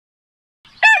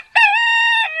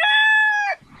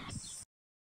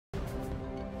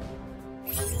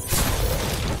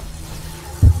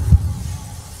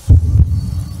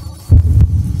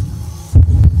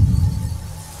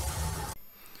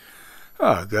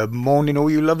Good morning,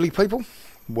 all you lovely people.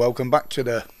 Welcome back to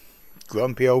the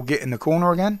grumpy old git in the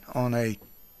corner again on a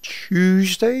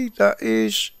Tuesday that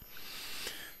is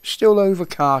still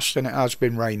overcast and it has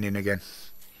been raining again.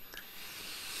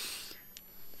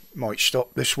 Might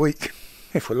stop this week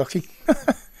if we're lucky.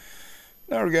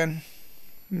 There again,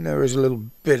 there is a little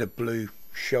bit of blue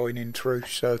shining through,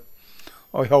 so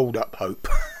I hold up hope.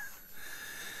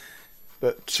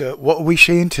 But what are we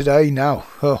seeing today now?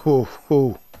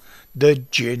 The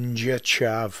ginger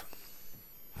chav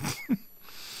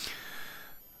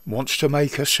wants to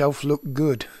make herself look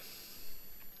good,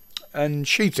 and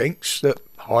she thinks that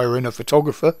hiring a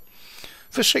photographer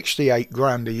for 68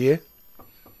 grand a year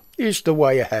is the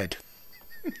way ahead.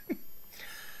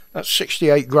 That's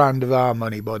 68 grand of our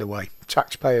money, by the way,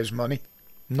 taxpayers' money,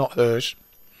 not hers.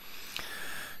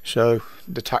 So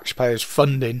the taxpayers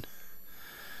funding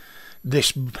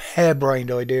this harebrained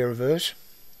idea of hers.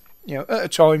 You know, at a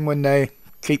time when they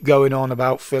keep going on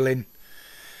about filling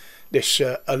this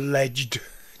alleged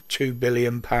 £2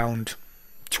 billion,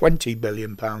 £20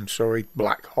 billion, sorry,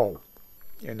 black hole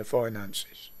in the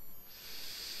finances.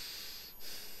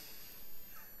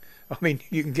 I mean,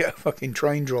 you can get a fucking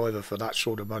train driver for that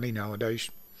sort of money nowadays.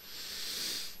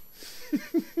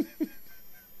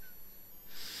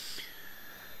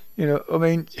 You know, I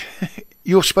mean,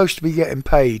 you're supposed to be getting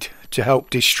paid to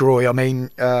help destroy,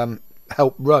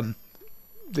 help run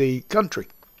the country,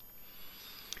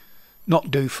 not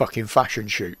do fucking fashion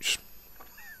shoots.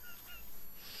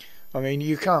 I mean,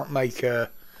 you can't make a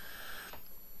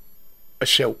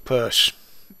silk purse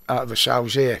out of a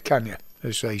sow's ear, can you,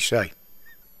 as they say?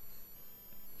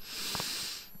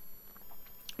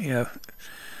 You know,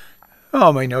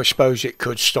 I mean, I suppose it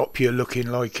could stop you looking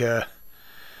like a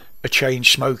chain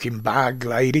smoking bag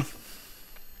lady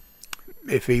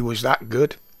if he was that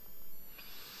good,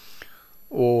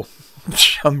 or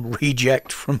some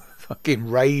reject from a fucking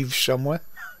rave somewhere.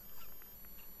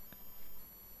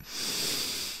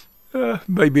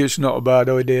 Maybe it's not a bad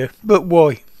idea, but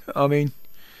why? I mean,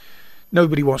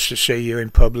 nobody wants to see you in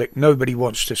public, nobody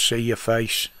wants to see your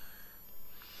face.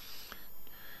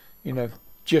 You know,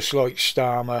 just like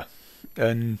Starmer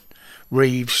and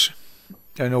Reeves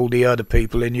and all the other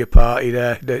people in your party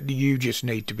there, that you just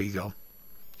need to be gone.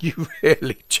 You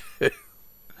really do.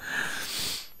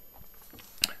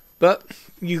 But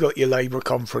you got your Labour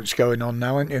conference going on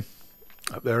now, haven't you?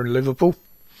 Up there in Liverpool.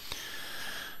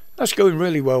 That's going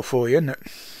really well for you, isn't it?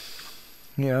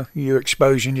 You know, you're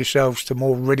exposing yourselves to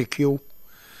more ridicule,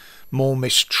 more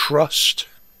mistrust,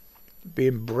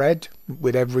 being bred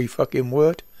with every fucking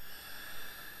word.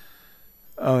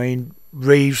 I mean,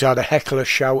 Reeves had a heckler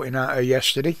shouting at her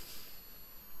yesterday.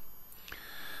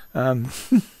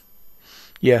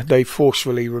 Yeah, they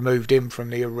forcefully removed him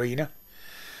from the arena.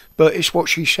 But it's what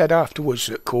she said afterwards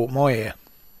that caught my ear.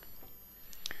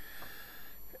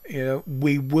 You know,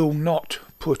 we will not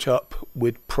put up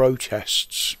with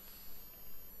protests.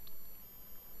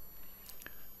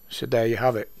 So there you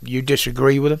have it. You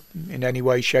disagree with them in any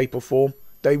way, shape or form,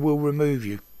 they will remove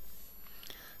you.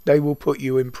 They will put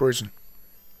you in prison.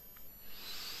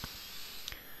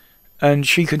 And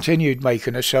she continued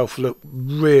making herself look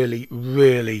really,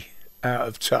 really out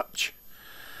of touch.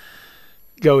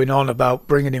 Going on about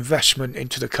bringing investment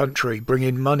into the country,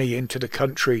 bringing money into the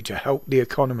country to help the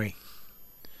economy.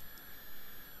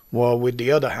 While with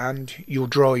the other hand, you're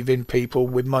driving people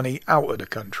with money out of the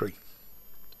country.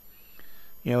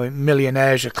 You know,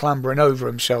 millionaires are clambering over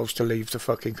themselves to leave the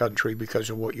fucking country because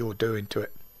of what you're doing to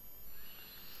it.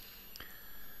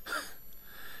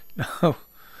 No.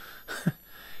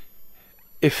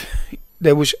 If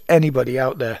there was anybody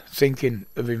out there thinking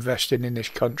of investing in this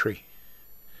country,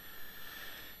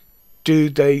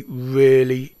 do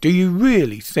you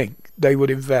really think they would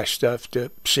invest after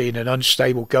seeing an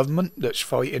unstable government that's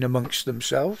fighting amongst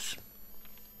themselves?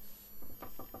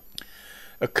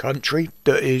 A country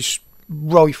that is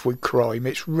rife with crime,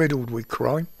 it's riddled with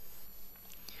crime,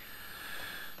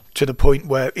 to the point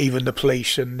where even the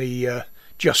police and the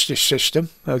justice system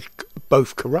are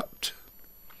both corrupt.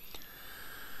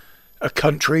 A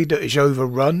country that is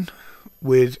overrun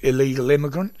with illegal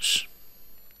immigrants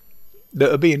that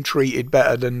are being treated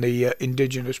better than the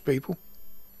indigenous people.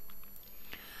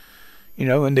 You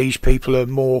know, and these people are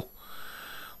more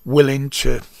willing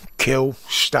to kill,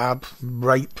 stab,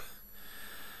 rape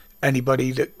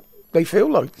anybody that they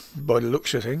feel like, by the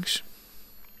looks of things.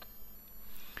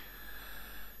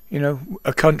 You know,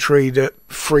 a country that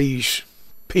frees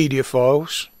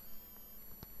paedophiles,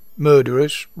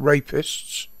 murderers,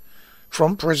 rapists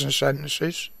from prison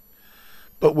sentences,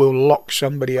 but will lock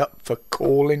somebody up for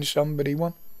calling somebody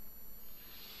one.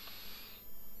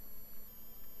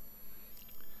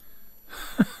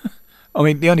 I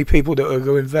mean, the only people that are going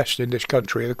to invest in this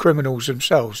country are the criminals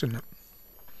themselves, isn't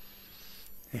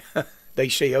it? They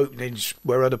see openings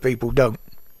where other people don't.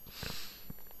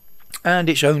 And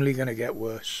it's only going to get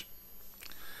worse.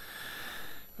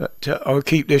 But I'll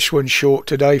keep this one short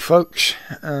today, folks.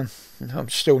 I'm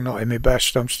still not in my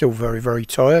best. I'm still very, very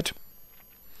tired.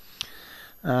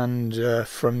 And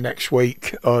from next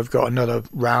week, I've got another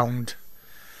round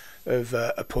of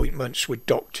appointments with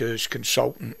doctors,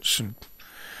 consultants, and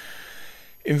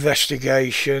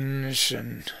investigations,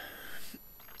 and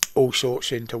all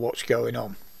sorts into what's going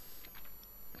on.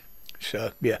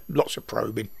 So, yeah, lots of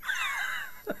probing.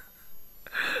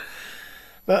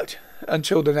 But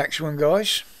until the next one,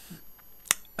 guys,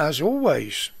 as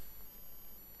always,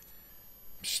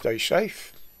 stay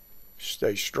safe,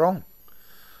 stay strong,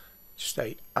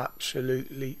 stay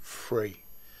absolutely free.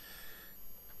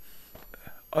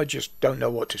 I just don't know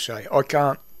what to say. I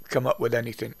can't come up with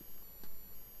anything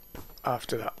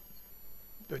after that.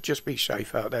 But just be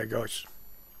safe out there, guys.